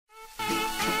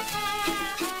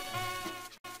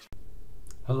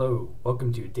Hello,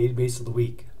 welcome to Database of the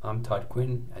Week. I'm Todd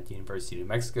Quinn at the University of New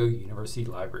Mexico University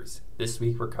Libraries. This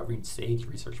week we're covering SAGE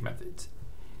research methods.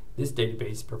 This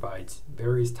database provides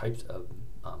various types of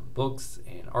books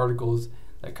and articles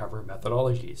that cover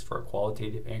methodologies for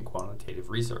qualitative and quantitative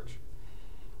research.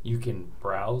 You can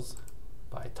browse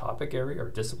by topic area or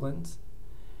disciplines.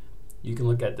 You can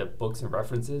look at the books and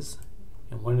references.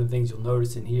 And one of the things you'll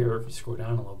notice in here, if you scroll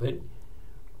down a little bit,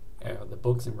 the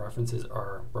books and references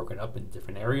are broken up in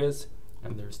different areas,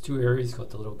 and there's two areas called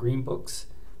the little green books.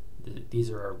 These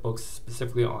are our books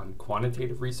specifically on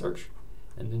quantitative research,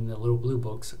 and then the little blue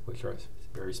books, which are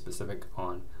very specific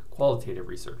on qualitative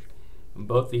research. And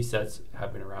both these sets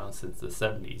have been around since the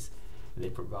 70s, and they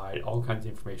provide all kinds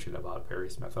of information about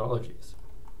various methodologies.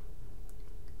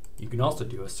 You can also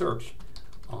do a search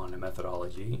on a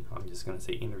methodology. I'm just going to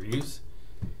say interviews.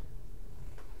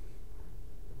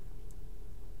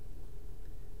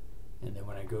 And then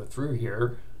when I go through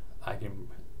here, I can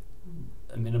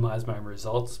minimize my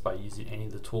results by using any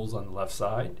of the tools on the left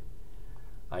side.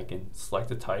 I can select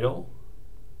the title.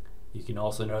 You can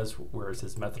also notice where it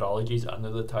says methodologies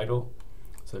under the title.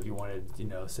 So if you wanted,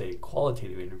 say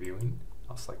qualitative interviewing,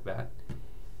 I'll select that.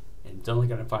 And it's only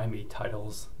going to find me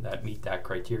titles that meet that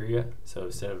criteria. So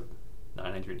instead of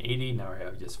 980, now I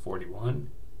have just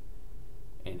 41.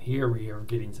 And here we are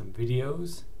getting some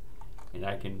videos. And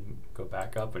I can go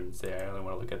back up and say I only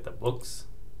want to look at the books.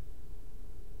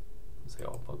 Let's say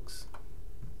all books.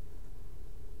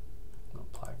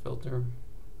 Apply filter.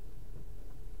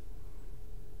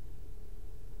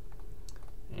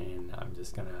 And I'm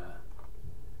just gonna,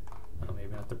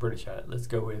 maybe not the British hat. Let's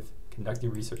go with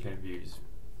conducting research interviews.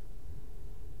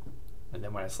 And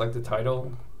then when I select the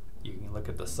title, you can look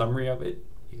at the summary of it.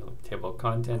 You can look at the table of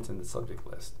contents and the subject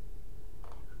list.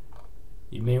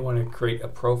 You may want to create a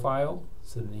profile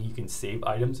so then you can save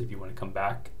items if you want to come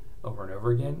back over and over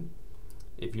again.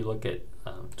 If you look at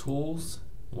tools,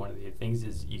 one of the things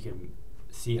is you can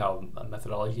see how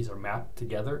methodologies are mapped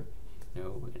together,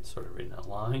 it's sort of in a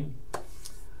line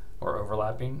or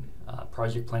overlapping.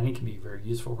 Project planning can be very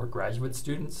useful for graduate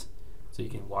students, so you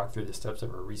can walk through the steps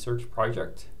of a research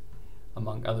project,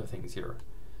 among other things here.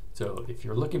 So if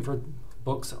you're looking for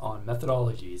books on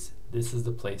methodologies, this is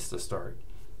the place to start.